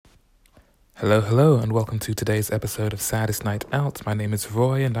Hello, and welcome to today's episode of Saddest Night Out. My name is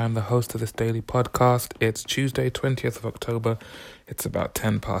Roy, and I'm the host of this daily podcast. It's Tuesday, 20th of October. It's about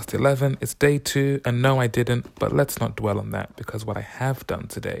 10 past 11. It's day 2, and no, I didn't, but let's not dwell on that, because what I have done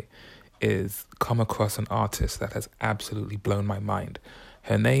today is come across an artist that has absolutely blown my mind.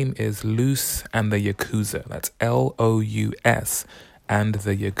 Her name is Lous and the Yakuza. That's Lous and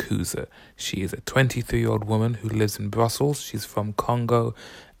the Yakuza. She is a 23-year-old woman who lives in Brussels. She's from Congo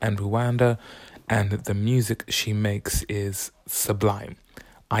and Rwanda, and the music she makes is sublime.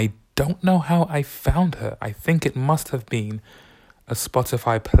 I don't know how I found her. I think it must have been a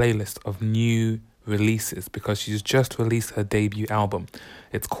Spotify playlist of new releases, because she's just released her debut album.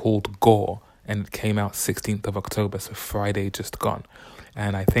 It's called Gore, and it came out 16th of October, so Friday just gone.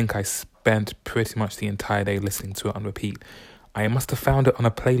 And I think I spent pretty much the entire day listening to it on repeat. I must have found it on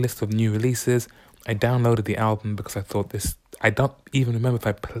a playlist of new releases. I downloaded the album because I thought I don't even remember if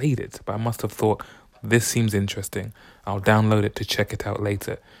I played it, but I must have thought, this seems interesting. I'll download it to check it out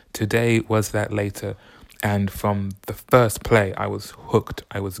later. Today was that later, and from the first play, I was hooked,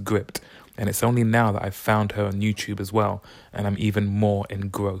 I was gripped. And it's only now that I've found her on YouTube as well, and I'm even more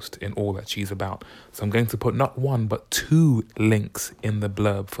engrossed in all that she's about. So I'm going to put not one, but 2 links in the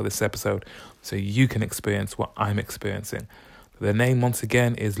blurb for this episode, so you can experience what I'm experiencing. The name, once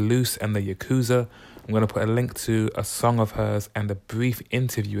again, is Lous and the Yakuza. I'm going to put a link to a song of hers and a brief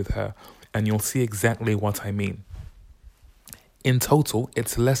interview with her, and you'll see exactly what I mean. In total,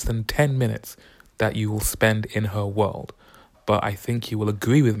 it's less than 10 minutes that you will spend in her world, but I think you will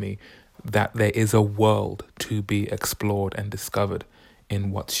agree with me that there is a world to be explored and discovered in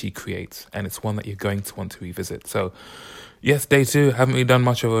what she creates, and it's one that you're going to want to revisit. So, yes, day 2, haven't really done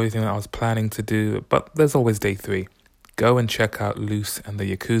much of everything that I was planning to do, but there's always day 3. Go and check out Lous and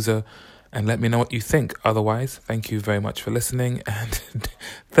the Yakuza and let me know what you think. Otherwise, thank you very much for listening. And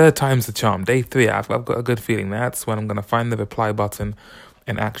third time's the charm. Day 3, I've got a good feeling. That's when I'm going to find the reply button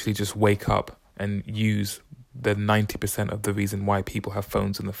and actually just wake up and use the 90% of the reason why people have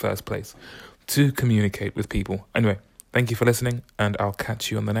phones in the first place, to communicate with people. Anyway, thank you for listening, and I'll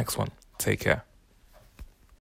catch you on the next one. Take care.